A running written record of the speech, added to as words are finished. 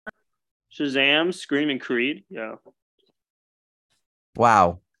Shazam, Scream, and Creed. Yeah.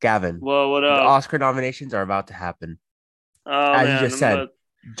 Wow, Gavin, Well, what the up? Oscar nominations are about to happen. Oh As you man, just said,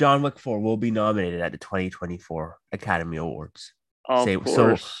 John Wick 4 will be nominated at the 2024 Academy Awards. of Say so,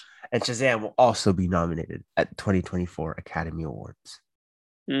 course. and Shazam will also be nominated at the 2024 Academy Awards.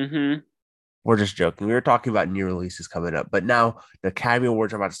 Mm-hmm. We're just joking. We were talking about new releases coming up, but now the Academy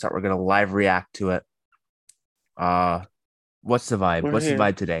Awards are about to start. We're gonna live react to it. Uh, what's the vibe? We're What's the here.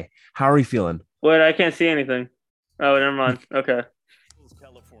 vibe today? How are we feeling? Wait, I can't see anything. Oh, never You... mind. Okay.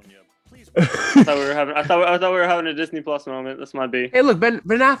 I thought we were having. I thought we were having a Disney Plus moment. This might be. Hey, look, Ben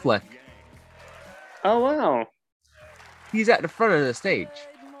Affleck. Oh wow. He's at the front of the stage.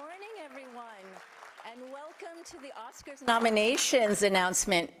 Good morning, everyone, and welcome to the Oscars nominations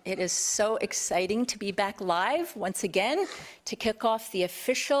announcement. It is so exciting to be back live once again to kick off the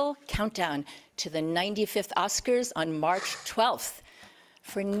official countdown to the 95th Oscars on March 12th.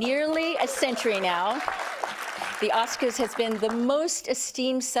 For nearly a century now, the Oscars has been the most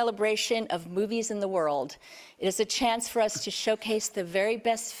esteemed celebration of movies in the world. It is a chance for us to showcase the very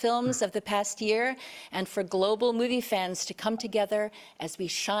best films of the past year and for global movie fans to come together as we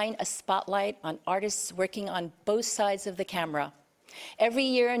shine a spotlight on artists working on both sides of the camera. Every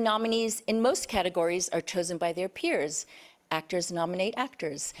year, nominees in most categories are chosen by their peers. Actors nominate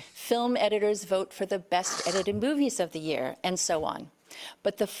actors. Film editors vote for the best edited movies of the year, and so on.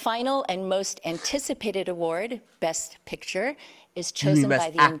 But the final and most anticipated award, Best Picture, is chosen by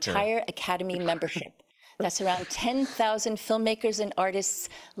the entire Academy membership. That's around 10,000 filmmakers and artists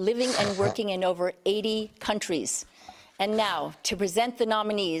living and working in over 80 countries. And now, to present the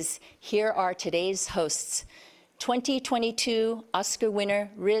nominees, here are today's hosts. 2022 Oscar winner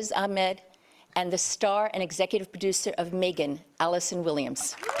Riz Ahmed and the star and executive producer of Megan, Allison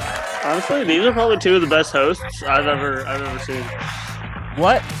Williams. Honestly, these are probably two of the best hosts I've ever seen.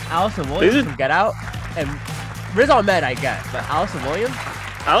 What? Allison Williams from Get Out? And Riz Ahmed, I get, but Allison Williams?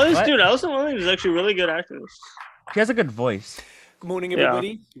 Allison Williams is actually a really good actress. She has a good voice. Good morning,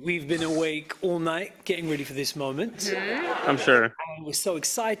 everybody. Yeah. We've been awake all night getting ready for this moment. I'm sure. And we're so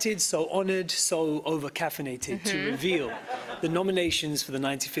excited, so honored, so over-caffeinated to reveal the nominations for the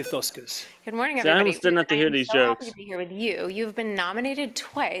 95th Oscars. Good morning, everybody. I didn't have to hear these jokes. Happy to be here with you. You've been nominated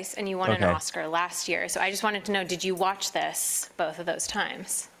twice, and you won an Oscar last year. So I just wanted to know, did you watch this both of those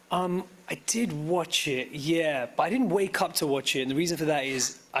times? I did watch it, yeah, but I didn't wake up to watch it. And the reason for that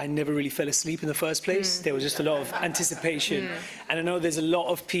is I never really fell asleep in the first place. There was just a lot of anticipation. And I know there's a lot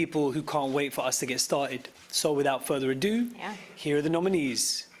of people who can't wait for us to get started. So without further ado, here are the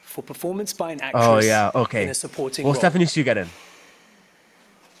nominees for performance by an actress in a supporting role. Well, Stephanie, you get in.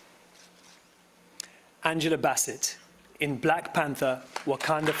 Angela Bassett in Black Panther,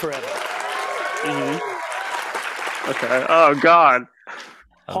 Wakanda Forever. Okay. Oh, God.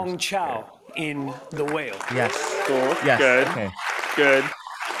 Hong Chow in The Whale. Yes. Cool. Yes. Good. Okay. Good.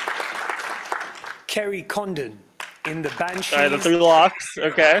 Kerry Condon in The Banshees. All right, the three locks.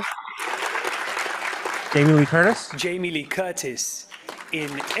 Okay. Jamie Lee Curtis? Jamie Lee Curtis in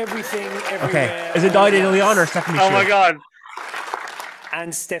Everything, Everywhere. Okay. Is it Dolly De Leon or Stephanie Hsu? Oh, my God.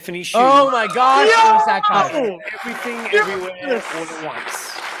 And Stephanie Hsu. Oh, my gosh. Yeah! Everything, Everywhere, all at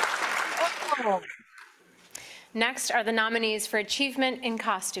once. Oh. Next are the nominees for Achievement in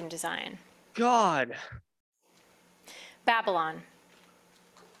Costume Design. God. Babylon.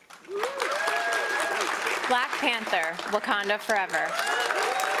 Black Panther, Wakanda Forever.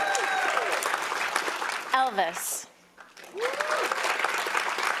 Elvis.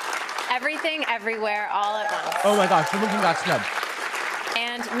 Everything, Everywhere, All at Once. Oh my gosh, someone got snubbed.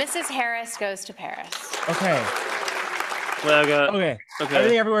 And Mrs. Harris Goes to Paris. Okay. Well, I got, okay.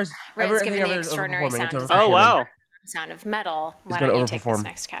 Everything Everywhere's... Riz given the extraordinary sound Oh, wow. Sound of metal. Why don't you take this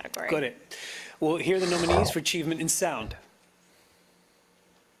next category? Got it. Well, here are the nominees for Achievement in Sound.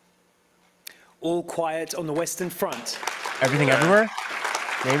 All Quiet on the Western Front. Everything Everywhere?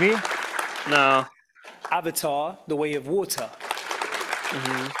 Maybe? No. Avatar, The Way of Water.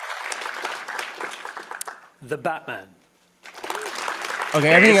 The Batman. Okay,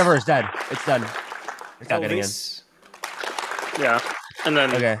 Everything Everywhere is dead. It's done. It's not getting in. Yeah. And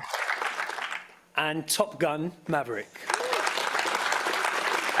then... Okay. And Top Gun Maverick.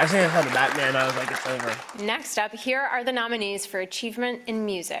 I think I saw the Batman. I was like, it's over. Next up, here are the nominees for Achievement in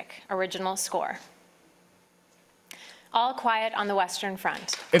Music, Original Score. All Quiet on the Western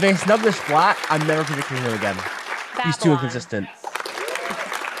Front. If they snub this flat, I'm never predicting him again. Babylon. He's too inconsistent.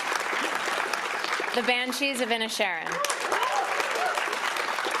 The Banshees of Inisherin.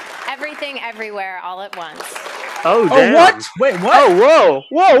 Everything, Everywhere, All at Once. Oh, damn. Oh, what? Wait, what? Oh, whoa.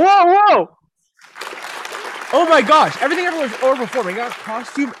 Whoa, whoa, whoa. Oh my gosh! Everything everyone's over before. We got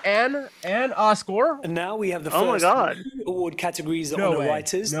costume and score. And now we have the Oh my first God. two award categories that No honor way.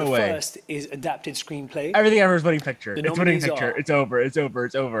 writers. No the way. first is adapted screenplay. Everything everyone's winning picture. The It's winning nominees picture. are- It's over. It's over.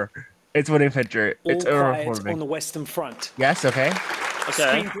 It's over. It's winning picture. All It's over Quiet for me. on the Western Front. Yes. Okay.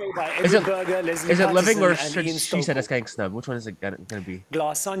 Okay. Screenplay by Is Edward it- Berger, Leslie Is it living or Patterson, and Ian she said it's Stokell. getting snubbed? Which one is it gonna be?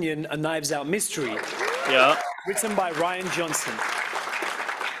 Glass Onion, A Knives Out Mystery, Yeah. written by Ryan Johnson.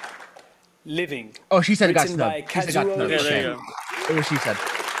 Living, Oh, she said it got written by snubbed. She said it got Kazuo snubbed. Yeah, there you Okay. go. It was she said.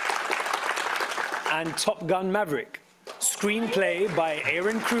 and Top Gun Maverick. Screenplay by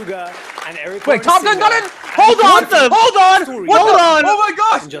Aaron Kruger and Eric Wait, Top Gun got in? and Hold on! the- Hold on! Story What Hold the- on! Oh my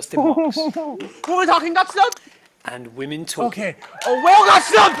gosh! and Justin Marks. What are we talking? Got snubbed? And Women Talking. Okay. Oh, Whale got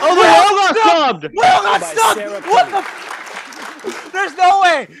snubbed! Oh, the whale got snubbed! Whale got By snubbed! Sarah What Polley. the? There's no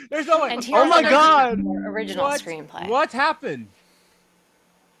way! There's no way! And here Oh are my the God. original What? screenplay. What happened?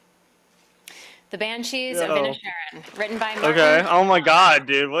 The Banshees of Yo. Inisherin, written by Martin. Okay. Oh my God,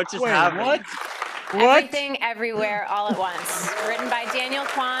 dude. What just Wait, happened? what? What? Everything, Everywhere, All at Once, written by Daniel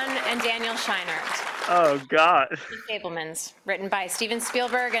Kwan and Daniel Scheinert. Oh God. The Fablemans, written by Steven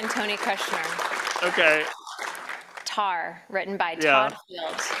Spielberg and Tony Kushner. Okay. Tar, written by Yeah. Todd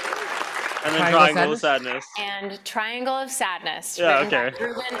Field. And then Triangle Triangle of Sadness. And Triangle of Sadness, Yeah, written okay. by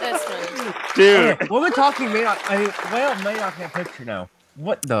Ruben Östlund. Dude. Okay, woman talking may not. I mean, Whale may not get a picture now.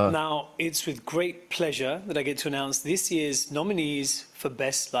 What the? Now, it's with great pleasure that I get to announce this year's nominees for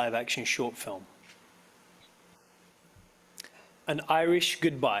Best Live Action Short Film. An Irish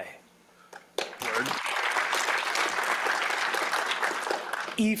Goodbye.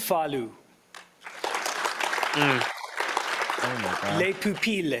 Ifalu. Oh my god. Les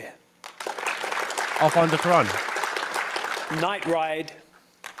Pupilles. Off on the run. Night Ride.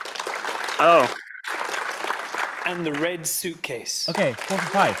 Oh. And The Red Suitcase. Okay, 4 for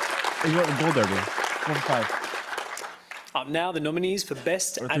 5. You got the gold derby. 4 for 5. Up now, the nominees for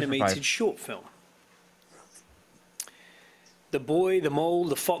Best Or 3 for Animated 5. Short Film. The Boy, the Mole,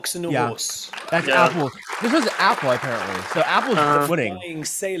 the Fox, and the Yeah. Horse. That's Yeah. Apple. This was Apple apparently. So Apple's winning. Flying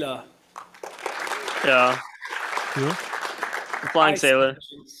Sailor. Yeah. Who? The Flying Ice Sailor.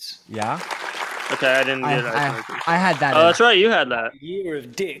 Merchants. Yeah. Okay, I didn't get it. I had that. Oh, in. that's right. You had that. Year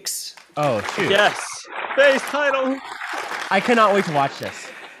of Dicks. Oh shoot. Yes. Base title. I cannot wait to watch this.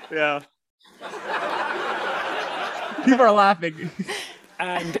 Yeah. People are laughing.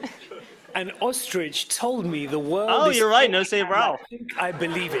 And an ostrich told me the world Oh, is you're right. full No Save and Ralph. I think I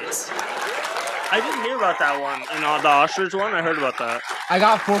believe it. I didn't hear about that one. And the ostrich one, I heard about that. I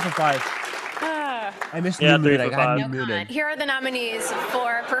got 4 for 5. Ah. I missed Yeah, New 3 Moon. I for got 5. New No Moon in. comment. Here are the nominees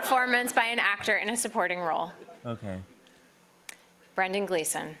for performance by an actor in a supporting role. Okay. Brendan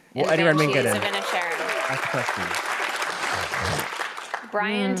Gleeson. Well, in Eddie Redmayne Banshees get in. of Inisherin. That's the question.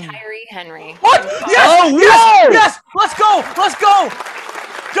 Brian Tyree Henry. What? in Yes! Oh, yes! no! Yes! Let's go! Let's go!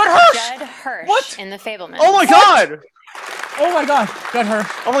 Judd Hirsch! Judd Hirsch What? in The Fablemans. Oh my God. Oh my god! Judd Hirsch.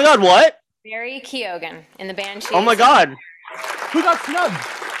 Oh my God. What? Barry Keoghan in The Banshees. Oh my God. Who got snubbed?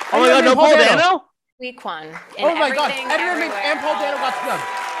 Oh my God. No Paul Dano? Weekwan in Oh my god! Everything, Eddie Redmayne Everywhere, and Paul All Dano at got Once.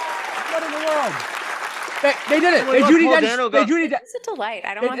 snubbed. What in the world? They did it. Oh my They God, Judy Paul Dench. Dano They got- Judy Dench. It's a delight.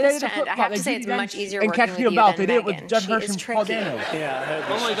 I don't They- want they this did to a end. I flip-flop. have They to say Judi it's much Dench easier and working Catch with Me you About. than They did it with Megan. Judd She Hirsch is and tricky. Paul Dano. Yeah, I heard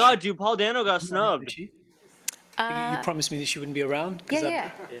Oh this. my God, dude. Paul Dano got Did snubbed. she? You promised me that she wouldn't be around. 'cause Yeah.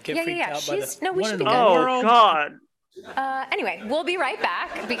 I get freaked out by She's the... no, we What should in be the good. Oh world? God. Anyway, we'll be right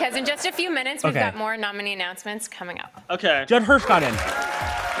back because in just a few minutes we've Okay. got more nominee announcements coming up. Okay. Judd Hirsch got in.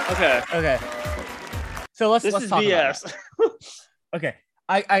 Okay. Okay. So let's This let's is talk about BS. it. Okay.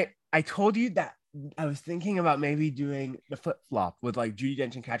 I told you that I was thinking about maybe doing the flip flop with like Judi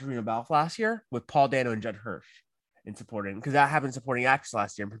Dench and Katrina Balfe last year with Paul Dano and Judd Hirsch in supporting, because that happened supporting acts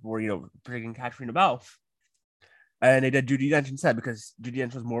last year and people were picking Katrina Balfe, and they did Judi Dench instead because Judi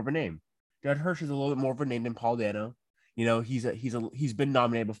Dench was more of a name. Judd Hirsch is a little bit more of a name than Paul Dano. You know, he's been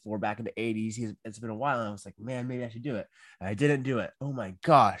nominated before back in the 80s. It's been a while, and I was like, man, maybe I should do it. And I didn't do it. Oh my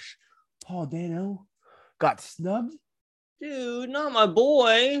gosh, Paul Dano got snubbed. Dude, not my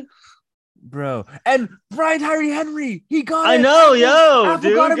boy. Bro, and Brian Tyree Henry, he got I it. know, yo, Apple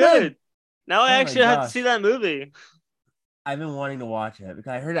dude, got him good. in. Now I Oh my actually have to gosh. see that movie. I've been wanting to watch it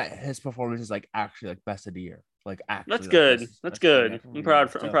because I heard that his performance is like actually like best of the year. Like actually, That's like, good. best- That's best of the good. year. I'm proud.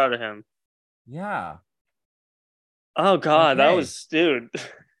 I'm So, proud of him. Yeah. Oh God, that Okay. was dude.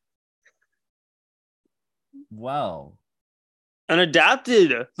 Well, An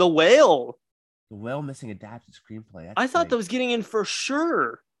adapted The Whale. the Whale missing adapted screenplay. That's I thought that like- was getting in for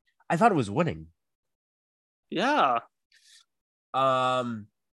sure. I thought it was winning. Yeah.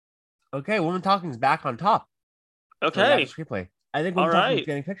 Okay, Woman Talking is back on top. for Okay. adapted screenplay. I think All we're talking right.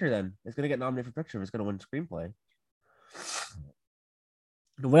 getting picture. Then it's gonna get nominated for picture. It's gonna win screenplay.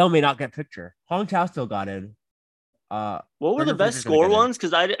 The Whale may not get picture. Hong Chao still got in. What were the Brendan best Fraser's gonna score get in. ones?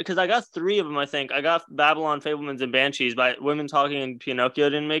 Because I got 3 of them. I think I got Babylon, Fablemans, and Banshees. But Women Talking and Pinocchio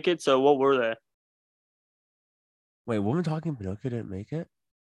didn't make it. So what were they? Wait, Woman Talking Pinocchio didn't make it?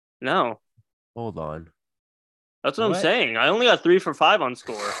 No, Hold on. that's what I'm What? saying. I only got 3 for 5 on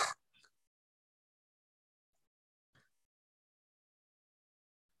score.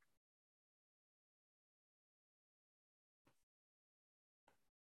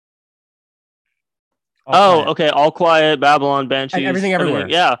 All Quiet. Okay. All Quiet, Babylon, Banshees, And Everything Everywhere.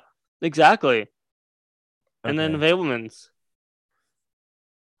 Yeah, exactly. And then Okay. Fablemans.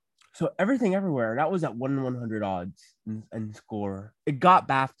 So Everything Everywhere, that was at 1/100 odds and score. It got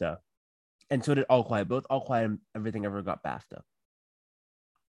BAFTA, and so did All Quiet. Both All Quiet and Everything Ever got BAFTA.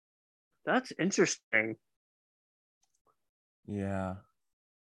 That's interesting. Yeah.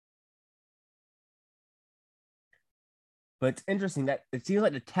 But it's interesting that it seems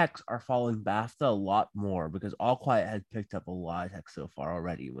like the techs are following BAFTA a lot more because All Quiet has picked up a lot of tech so far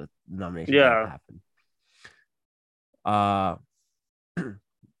already with nominations that have happened.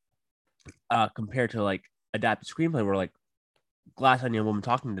 Compared to like adapted screenplay, where like Glass Onion Woman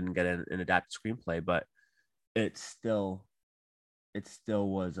Talking didn't get an adapted screenplay, but it still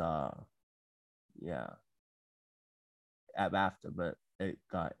was yeah at BAFTA, but it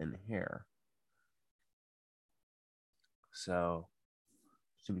got in here. So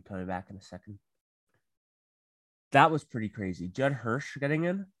should be coming back in a second. That was pretty crazy. Judd Hirsch getting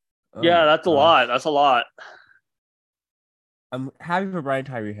in. Oh Yeah, that's gosh. a lot. That's a lot. I'm happy for Brian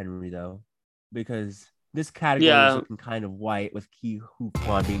Tyree Henry though, because this category is looking kind of white with Ki Hu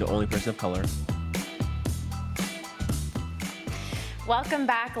Kwan being the only person of color. Welcome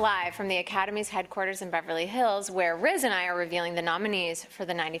back live from the Academy's headquarters in Beverly Hills, where Riz and I are revealing the nominees for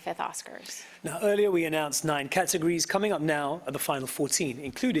the 95th Oscars. Now, earlier we announced 9 categories. Coming up now are the final 14,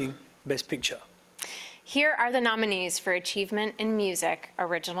 including Best Picture. Here are the nominees for Achievement in Music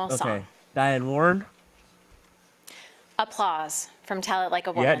Original Song. Okay, Diane Warren. Applause from Tell It Like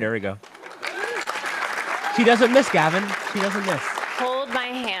a Woman. Yeah, there we go. She doesn't miss, Gavin. She doesn't miss. Hold My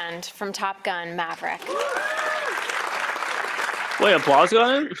Hand from Top Gun Maverick. Wait, applause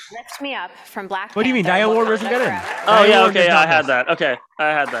going? Lift Me Up from Black What do you mean? Panther, Diane Warren Wakanda doesn't get in? Forever. Oh, Diane yeah, Warren okay, does yeah, not I had miss. that. Okay, I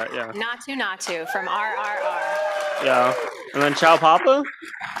had that, yeah. Not To from RRR. Yeah. And then Chow Papa?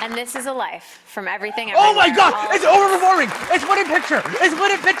 And This Is a Life from Everything Oh my Everywhere, God! All It's at Once. overperforming. It's winning picture. It's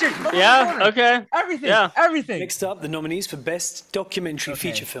winning picture. Yeah, okay. Everything. Yeah. Everything. Next up, the nominees for Best Documentary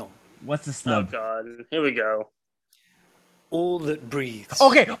Feature Film. What's the Oh, snub? God. Here we go. All That Breathes.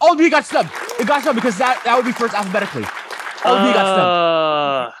 Okay, All B got snubbed. It got snubbed because that would be first alphabetically. All B got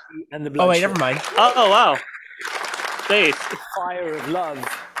snubbed. And the Oh wait, Bloodshed. never mind. Oh, wow. Space. Fire of Love.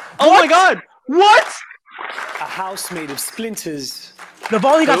 Oh, my God. What? A House Made of Splinters.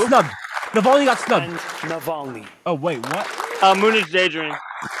 Navalny got Who? snubbed. Navalny got snubbed. And Navalny. Oh wait, what? Moonage Daydream.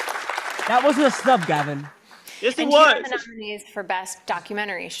 That wasn't a snub, Gavin. Yes, it And here are was. the nominees for Best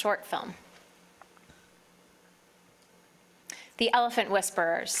Documentary Short Film. The Elephant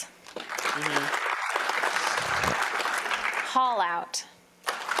Whisperers. Haul Out.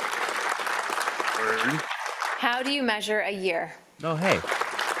 How Do You Measure a Year? Oh hey,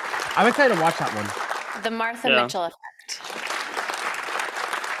 I'm excited to watch that one. The Martha Yeah. Mitchell Effect.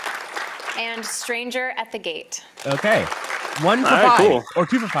 And Stranger at the Gate. Okay, 1 for All right, 5 cool. or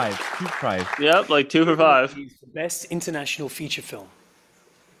 2 for 5. 2 for 5. Yep, like 2 for 5. For Best International Feature Film.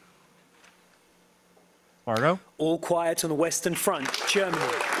 Bardo, All Quiet on the Western Front. Germany.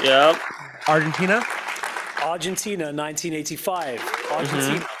 Yep. Argentina, Argentina, 1985.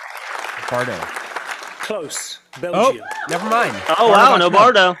 Argentina. Bardo. Close. Oh, Belgium. never mind. Oh, Bardo wow. got No snubbed.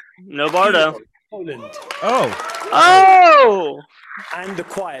 Bardo. No Bardo. Poland. Oh, Oh! And The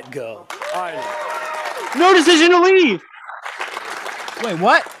Quiet Girl. Ireland. No decision to leave. wait,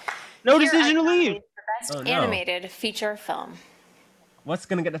 what? No Here are decision to the leave. nominees for Best Oh, no. Animated Feature Film. What's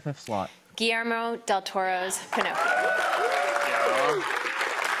gonna get the 5th slot? Guillermo del Toro's Pinocchio.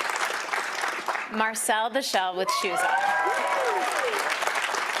 Marcel the Shell with Shoes Off.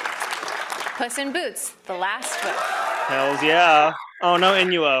 Puss in Boots, The Last Whip. Hells yeah. Oh, no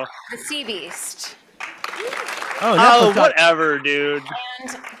Inuo. The Sea Beast. Oh, Oh, Netflix got, whatever, dude.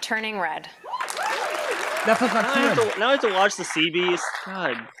 And Turning Red. Netflix got Now I, two. now I have to watch the Sea Beast.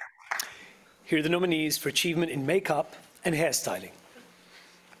 God. Here are the nominees for achievement in makeup and hairstyling.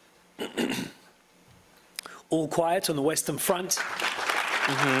 All Quiet on the Western Front.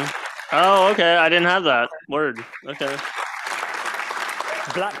 Oh, okay. I didn't have that. Word. Okay.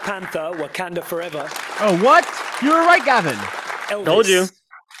 Black Panther, Wakanda Forever. Oh, what? You were right, Gavin. Elvis. Told you.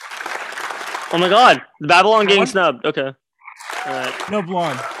 Oh my God, the Babylon getting snubbed. Okay. All right. No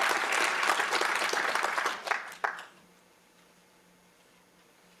blonde.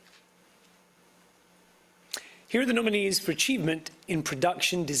 Here are the nominees for achievement in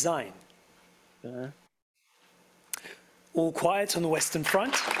production design. All Quiet on the Western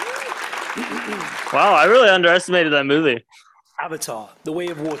Front. Wow, I really underestimated that movie. Avatar, The Way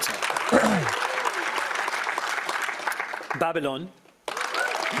of Water. Babylon.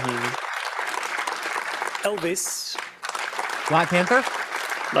 Elvis. Black Panther.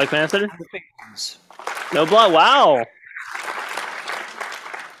 Black Panther? And The Fabelmans. No blood. Wow.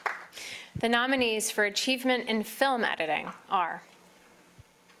 The nominees for achievement in film editing are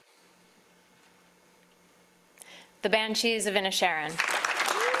The Banshees of Inisherin,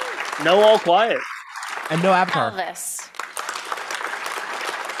 No All Quiet. And no Avatar. Elvis,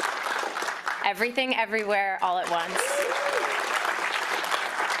 Everything Everywhere All at Once,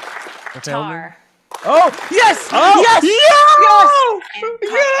 The Fabelmans. Tar, Oh yes! Oh, yes! and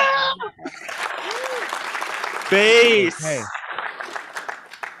Top Gun. Base. Hey,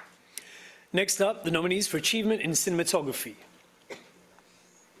 Next up, the nominees for achievement in cinematography.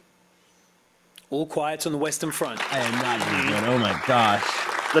 All Quiet on the Western Front. I am not doing good. Oh my gosh.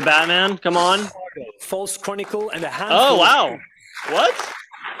 The Batman. Come on. False Chronicle and a handful. Oh wow. What?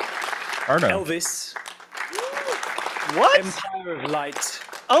 Ardo. Elvis. What? Empire of Light.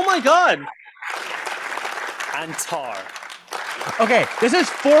 Oh my God. And Tar. Okay, this is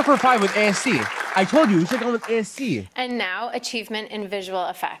 4 for 5 with ASC. I told you we should go with ASC. And now achievement in visual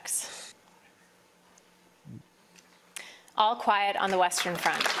effects. All Quiet on the Western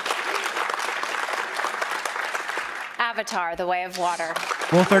Front. Avatar, The Way of Water.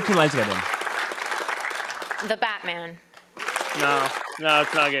 Will 13 lights get in? The Batman. No,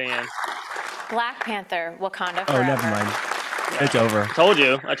 it's not getting in. Black Panther, Wakanda Oh, Forever. never mind. It's over.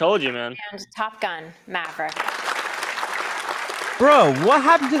 I told you, man. And Top Gun, Maverick. Bro, what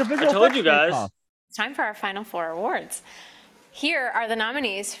happened to the visual I told effects you guys. takeoff? It's time for our final 4 awards. Here are the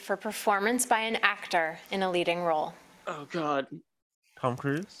nominees for performance by an actor in a leading role. Oh God. Tom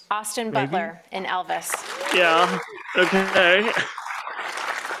Cruise? Austin Maybe. Butler in Elvis. Yeah. Okay.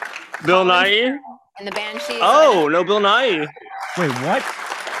 Bill Nye. In The Banshees. Oh, no, Bill Nye. Wait, what?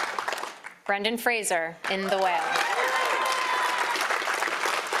 Brendan Fraser in The Whale.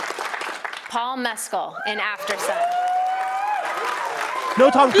 Paul Mescal in After Sun. No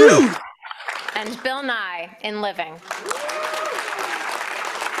Tom Cruise. And Bill Nye in Living.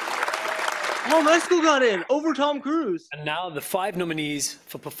 Oh, Mescal got in over Tom Cruise. And now the 5 nominees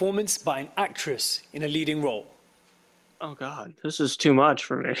for performance by an actress in a leading role. Oh God, this is too much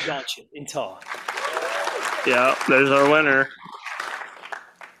for me. Blanchett in Tar. Yeah, there's our winner.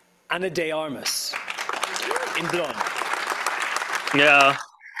 Ana de Armas in Blonde. Yeah.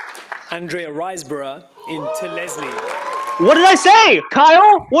 Andrea Riseborough in To Leslie. What did I say,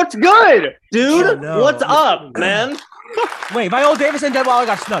 Kyle? What's good, dude? Oh, no. What's up, man? Wait, Viola Davis and Dead While I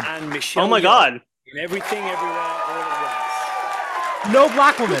got snubbed. And Michelle Oh my Yeoh God. in Everything Everywhere All at Once. No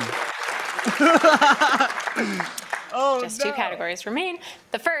black woman. Oh, Just 2 categories remain.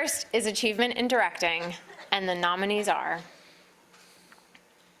 The first is achievement in directing, and the nominees are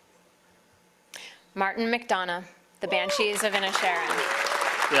Martin McDonagh, The Banshees of Inisherin.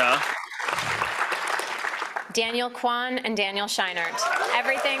 Yeah. Daniel Kwan and Daniel Scheinert,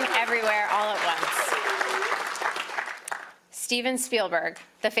 Everything Everywhere All at Once. Steven Spielberg,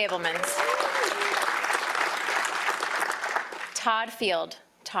 The Fabelmans. Todd Field,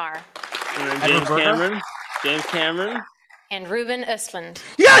 Tar. And then Edward Berger? James Cameron. And Ruben Östlund.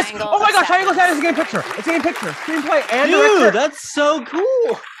 Yes! Triangle Oh my of gosh, Triangle Sadness. Sadness is a game picture. It's a game picture. Screenplay and Dude, director. that's so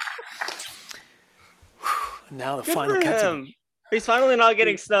cool. And now the Good final for category. him. He's finally not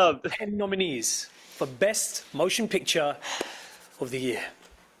getting snubbed. 10 nominees for Best Motion Picture of the Year.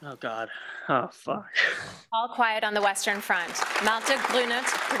 Oh God. Oh fuck. All Quiet on the Western Front. Malte Grünet,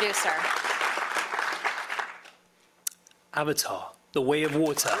 producer. Avatar, The Way of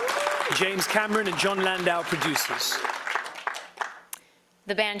Water. James Cameron and John Landau, producers.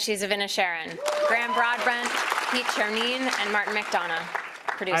 The Banshees of Inisherin. Graham Broadbent, Pete Chernine, and Martin McDonagh,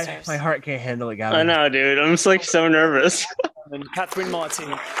 producers. My heart can't handle it, Gavin. I know, dude. I'm just like so nervous. And Catherine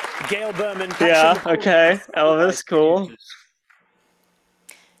Martin, Gail Berman, Yeah. Patrick Okay. Elvis. Cool.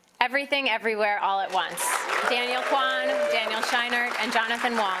 Everything Everywhere All at Once. Daniel Kwan, Daniel Scheinert, and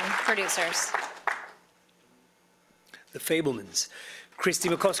Jonathan Wong, producers. The Fabelmans, Christy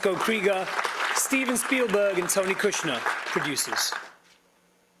McCosco Krieger, Steven Spielberg, and Tony Kushner, producers.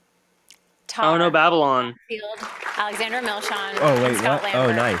 Tar, Oh no, Babylon. Field, Alexandra Milchan, Oh, and wait, Scott what? Lambert,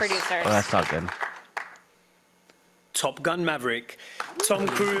 Oh, nice. producers. Oh, that's not good. Top Gun Maverick. Tom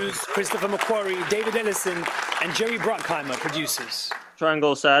Cruise, Christopher McQuarrie, David Ellison, and Jerry Bruckheimer, producers.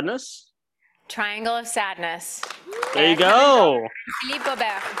 Triangle of Sadness. Triangle of Sadness. There you And go. Philippe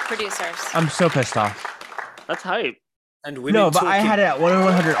Gobert, producers. I'm so pissed off. That's hype. And women No, but I talking. had it at 1 in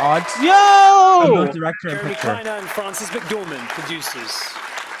 100 odds. On Yo! both director and Jeremy picture. Kleiner and Francis McDormand, producers.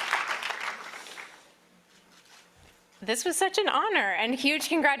 This was such an honor, and huge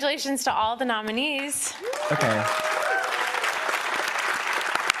congratulations to all the nominees. Okay.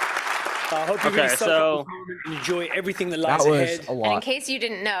 I hope you Okay, really soak so- up this moment and enjoy everything that lies That was ahead. a And in lot. case you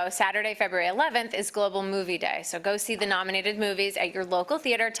didn't know, Saturday, February 11th is Global Movie Day. So go see the nominated movies at your local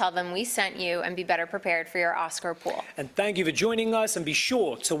theater, tell them we sent you, and be better prepared for your Oscar pool. And thank you for joining us, and be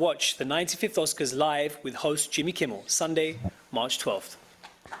sure to watch the 95th Oscars live with host Jimmy Kimmel, Sunday, March 12th.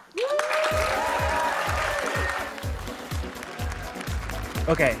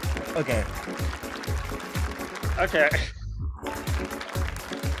 Okay. Okay.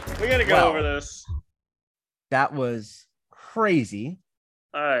 We gotta go Wow. over this. That was crazy.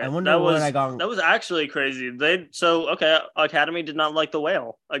 All right. I wonder that when was I got- that was actually crazy. Okay. Academy did not like The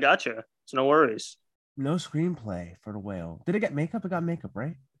Whale. I gotcha. So no worries. No screenplay for The Whale. Did it get makeup? It got makeup,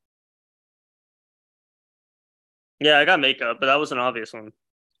 right? Yeah, I got makeup, but that was an obvious one.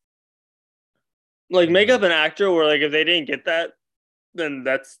 Like makeup and actor were like if they didn't get that, then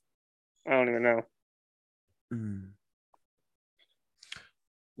that's I don't even know. Mm.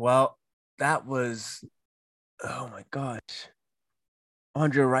 Well, that was, oh my gosh.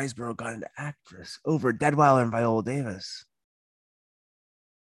 Andrea Riseborough got an actress over Deadweiler and Viola Davis.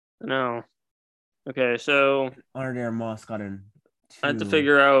 No. Okay, so Andrea Moss got in. I have to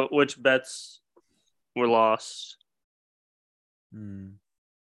figure out which bets were lost.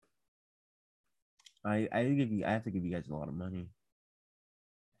 I have to give you guys a lot of money.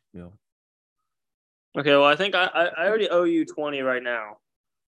 I feel. Okay, well I think I already owe you 20 right now.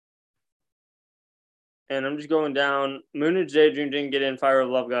 And I'm just going down. Moonage Daydream didn't get in, Fire of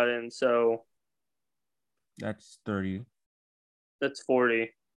Love got in, so That's 30. that's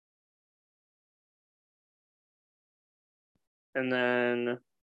 40. And then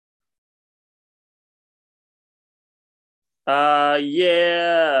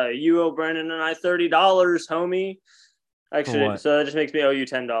yeah, you owe Brandon and I $30, homie. Actually, what? so that just makes me owe you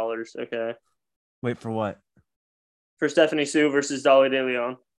 $10. Okay. Wait, for what? For Stephanie Sue versus Dolly De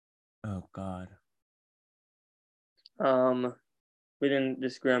Leon. Oh God. We didn't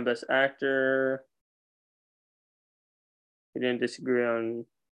disagree on Best Actor. We didn't disagree on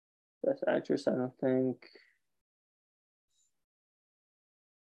Best Actress, I don't think.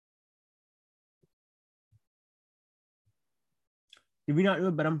 Did we not do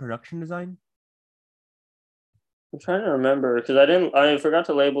a bet on production design? I'm trying to remember because I forgot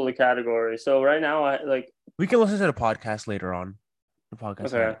to label the category. So right now We can listen to the podcast later on. The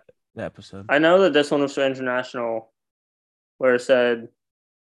podcast, Okay. the episode. I know that this one was for international, where it said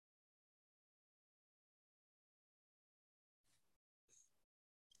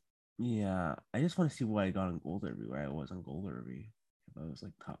Yeah, I just want to see what I got on Gold Derby, where I was on Gold Derby. If I was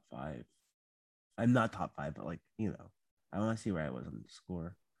like top 5. I'm not top 5, but like, I want to see where I was on the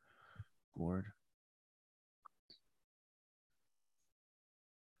score board.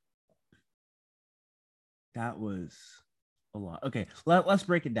 That was a lot. Okay, let's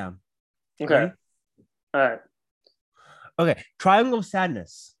break it down. okay. Ready? All right. Okay, Triangle of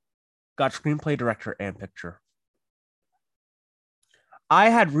Sadness got screenplay, director, and picture. I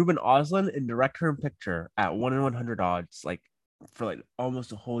had Ruben Östlund in director and picture at 1 in 100 odds, like for like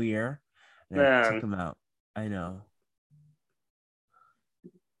almost a whole year. And I Man. took him out. I know.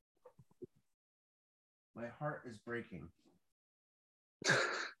 My heart is breaking.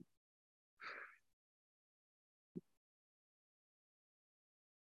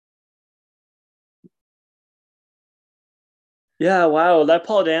 Yeah, wow, that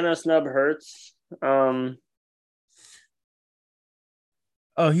Paul Dano snub hurts.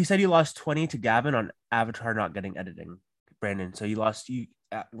 Oh, he said he lost 20 to Gavin on Avatar not getting editing, Brandon. So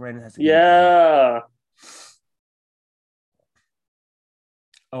Brandon has to give you 20. Yeah.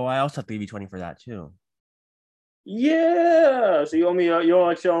 Oh, I also have to give you 20 for that too. Yeah. So you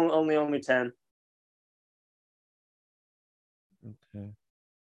actually only owe me 10. Okay.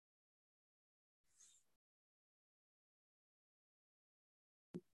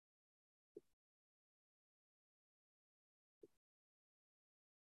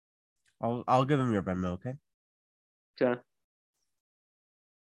 I'll give him your Venmo, okay? Okay.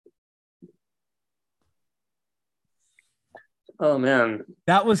 Oh man.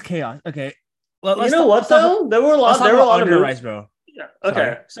 That was chaos. Okay. You know what though? There were a lot of movies. Bro. Yeah.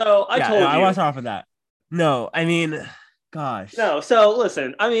 Okay. So I told I you. want to start off with that. No, I mean, gosh. No, so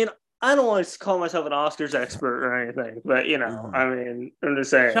listen, I mean, I don't want to call myself an Oscars expert or anything, but I mean, I'm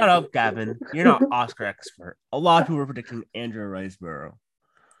just saying. Shut up, Gavin. You're not Oscar expert. A lot of people were predicting Andrew Riceborough.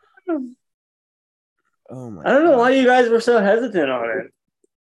 Oh my I don't know why gosh. you guys were so hesitant on it.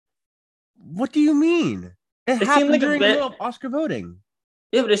 What do you mean? It It seemed happened like a during the bit. middle of Oscar voting.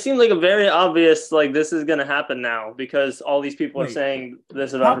 Yeah, but it seemed like a very obvious, like this is gonna happen now because all these people are Wait, saying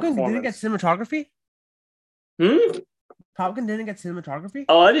this about her Top Gun didn't get performance. cinematography? Hmm? Top Gun didn't get cinematography?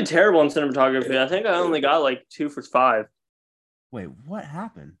 Oh, I did terrible in cinematography. I think I only got like 2 for 5. Wait, what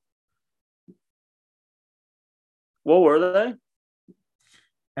happened? What were they?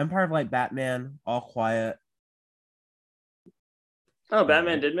 Empire of Light, Batman, All Quiet, Oh,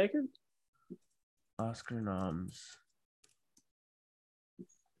 Batman did make it? Oscar noms.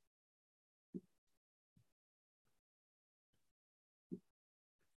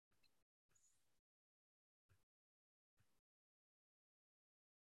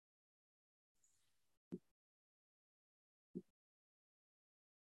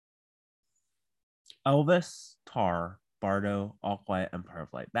 Elvis, Tar, Bardo, All Quiet, Empire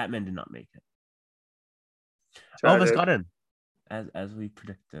of Light. Batman did not make it. Elvis Tragic. got in, as we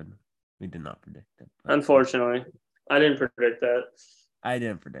predicted. We did not predict it. Unfortunately. I didn't predict that. I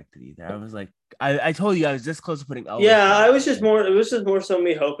didn't predict it either. I was like, I told you I was this close to putting Elvis. Yeah, I was just more. It was just more so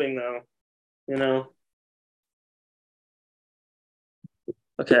me hoping, though. You know.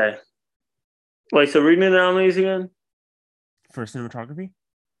 Okay. Wait. So read me the nominees again. For cinematography.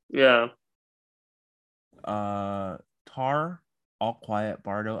 Yeah. Tar, All Quiet,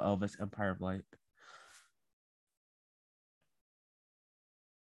 Bardo, Elvis, Empire of Light.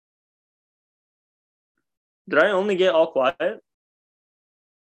 Did I only get All Quiet?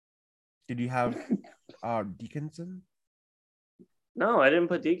 Did you have Dickinson? No, I didn't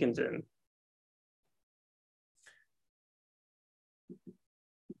put Deacons in.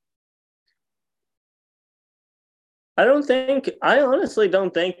 I honestly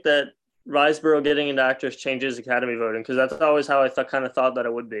don't think that Riseborough getting into actress changes Academy voting because that's always how I kind of thought that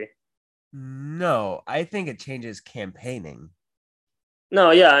it would be. No, I think it changes campaigning.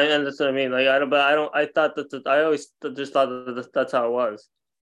 No, yeah, and that's what I mean. Like, I don't, but I don't. I thought that I always just thought that that's how it was.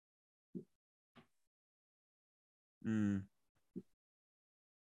 Mm.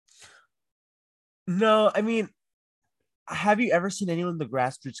 No, I mean, have you ever seen anyone in the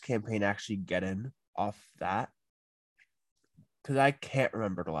grassroots campaign actually get in off that? Because I can't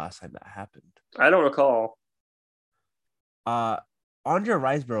remember the last time that happened. I don't recall. Andrea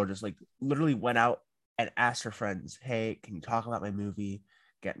Riseborough just like literally went out and asked her friends, "Hey, can you talk about my movie?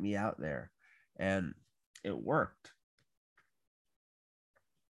 Get me out there," and it worked.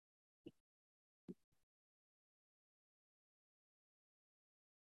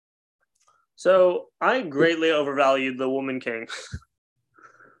 So I greatly overvalued the Woman King.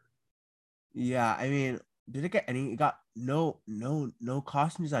 Yeah, I mean, did it get any? It got no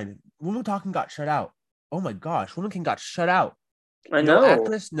costume design. Woman Talking got shut out. Oh my gosh, Woman King got shut out. I No know,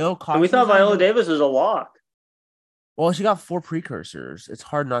 actress, no and we costume thought design. Viola Davis was a lock. Well, she got 4 precursors. It's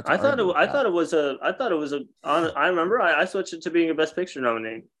hard not to argue with I that. thought it was a. I thought it was a. I remember I switched it to being a Best Picture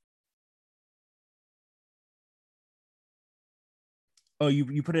nominee. Oh,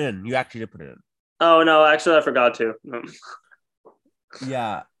 you put it in. You actually did put it in. Oh no, actually I forgot to.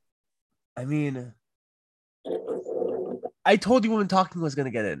 Yeah, I mean, I told you Woman Talking was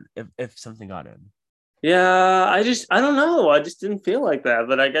gonna get in if something got in. Yeah, I don't know. I just didn't feel like that,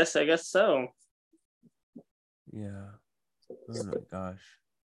 but I guess so. Yeah. Oh my gosh.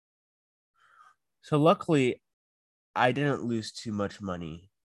 So luckily, I didn't lose too much money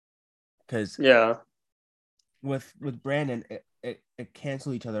because Yeah. with Brandon, it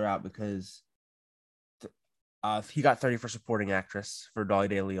canceled each other out because he got 30 for supporting actress for Dolly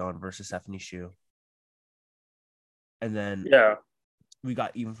De Leon versus Stephanie Shu, and then Yeah. we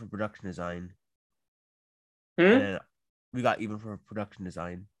got even for production design, and Hmm? then we got even for production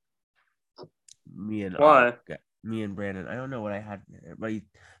design. Me and Why? me and Brandon. I don't know what I had, but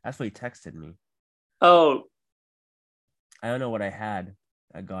that's what he texted me. Oh, I don't know what I had.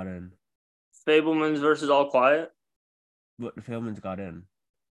 I got in. Fablemans versus All Quiet. What the Fablemans got in.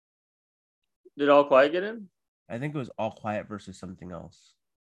 Did All Quiet get in? I think it was All Quiet versus something else.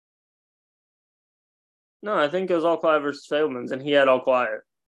 No, I think it was All Quiet versus Fablemans, and he had All Quiet.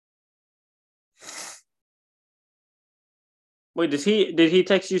 Wait, did he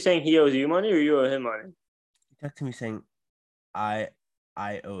text you saying he owes you money or you owe him money? He texted me saying, "I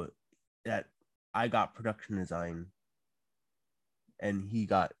owe that I got production design, and he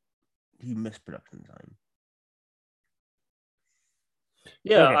missed production design."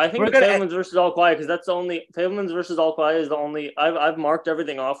 Yeah, Okay, I think we're it's gonna. Fablemans versus All Quiet because that's the only Fablemans versus All Quiet is the only I've marked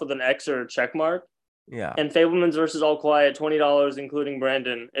everything off with an X or a check mark. Yeah. And Fablemans versus All Quiet, $20, including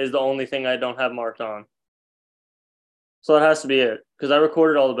Brandon, is the only thing I don't have marked on. So that has to be it because I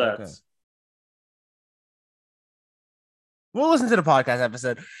recorded all the bets. Okay. We'll listen to the podcast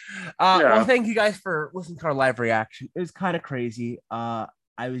episode. Well, thank you guys for listening to our live reaction. It was kind of crazy. I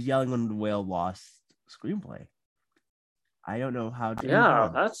was yelling when the whale lost screenplay. I don't know how to move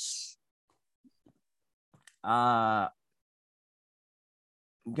on. That's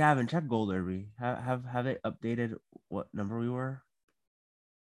Gavin, check Gold Derby. Have they updated what number we were?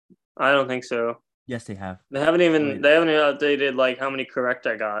 I don't think so. Yes, they have. They haven't even updated like how many correct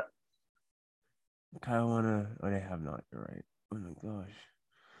I got. I wanna. Oh, they have not. You're right. Oh my gosh.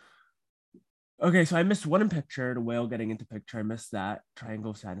 Okay, so I missed one in picture. The whale getting into picture. I missed that.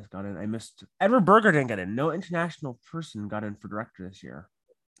 Triangle of Sadness got in. I missed Edward Berger didn't get in. No international person got in for director this year.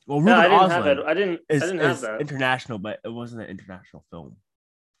 Well, Ruben I didn't Ostlund have it. I didn't have is that. international, but it wasn't an international film.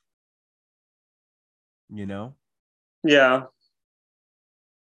 You know? Yeah.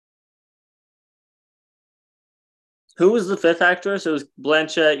 Who was the fifth actress? It was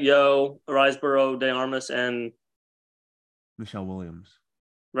Blanchett, Yo, Riseborough, De Armas, and Michelle Williams.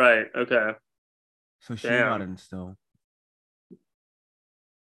 right. Okay. So she got in still.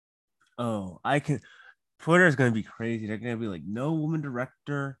 Oh, I can. Twitter is gonna be crazy. They're gonna be like, no woman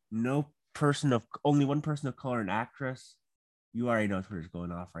director, no person of only one person of color, an actress. You already know Twitter's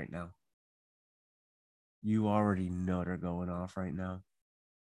going off right now. You already know they're going off right now.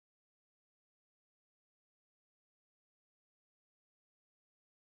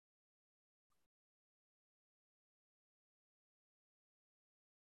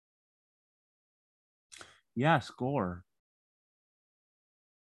 Yeah, Score.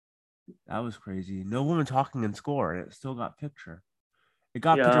 That was crazy. No woman talking in Score, and it still got picture. It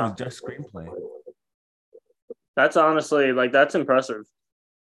got picture with just screenplay. That's honestly that's impressive.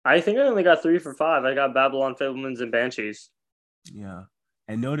 I think I only got 3 for 5. I got Babylon, Fablemans, and Banshees. Yeah,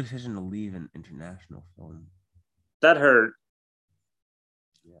 and no decision to leave an international film. That hurt.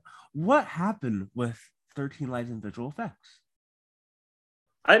 Yeah. What happened with 13 Lives in Visual Effects?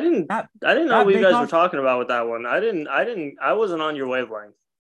 I didn't know what you guys were talking about with that one. I wasn't on your wavelength.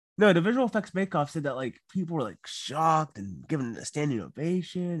 No, the Visual Effects Bake Off said that people were shocked and giving a standing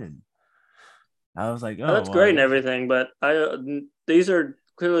ovation, and I was like, oh, that's great and everything, but these are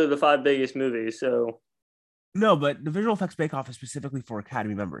clearly the 5 biggest movies, so no, but the Visual Effects Bake Off is specifically for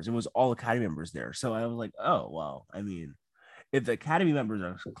Academy members. It was all Academy members there, so I was like, oh well. I mean, if the Academy members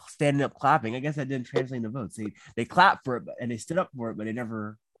are standing up clapping, I guess that didn't translate into votes. They clapped for it and they stood up for it, but they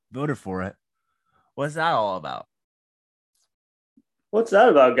never voted for it. What's that all about? What's that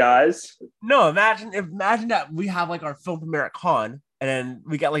about, guys? No, imagine that we have our film premiere at Con, and then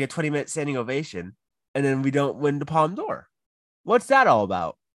we get a 20-minute standing ovation, and then we don't win the Palme d'Or. What's that all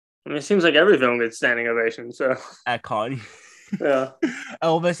about? I mean, it seems like every film gets standing ovation. So at Con, yeah,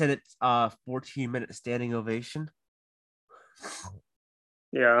 Elvis and it's 14-minute standing ovation.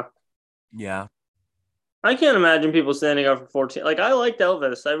 Yeah. I can't imagine people standing up for 14. I liked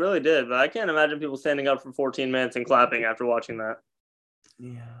Elvis, I really did, but I can't imagine people standing up for 14 minutes and clapping after watching that.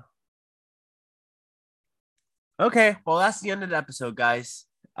 Yeah. Okay, well that's the end of the episode, guys.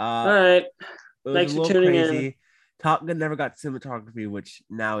 All right. Thanks for tuning in. Top Gun never got cinematography, which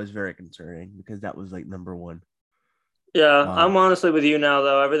now is very concerning because that was number one. Yeah, I'm honestly with you now,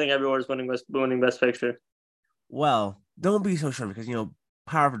 though. Everything Everywhere is winning Best Picture. Well, don't be so sure because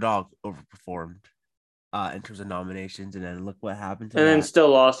Power of a Dog overperformed in terms of nominations, and then look what happened. Then still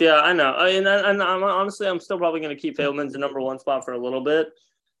lost. Yeah, I know. And I'm still probably going to keep Fableman's the number one spot for a little bit.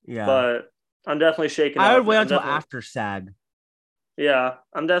 Yeah, but I'm definitely shaking up. I would wait until after SAG. Yeah,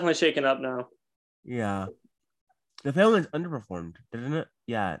 I'm definitely shaking up now. Yeah, the Fableman's underperformed, didn't it?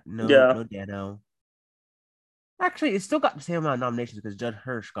 Yeah, no Dano. Actually, it still got the same amount of nominations because Judd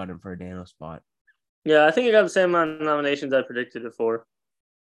Hirsch got him for a Dano spot. Yeah, I think it got the same amount of nominations I predicted it for.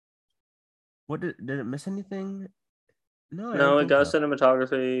 What did it miss anything? No, it got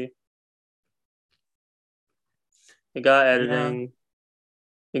cinematography. It got editing. Yeah.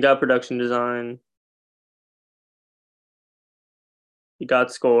 It got production design. It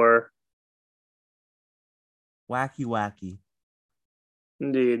got score. Wacky.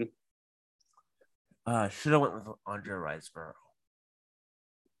 Indeed. Should have went with Andre Riseborough.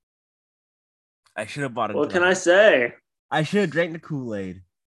 I should have bought it. What can I say? I should have drank the Kool-Aid.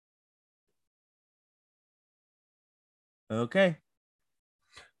 Okay.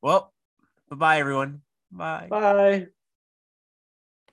 Well, bye-bye, everyone. Bye. Bye.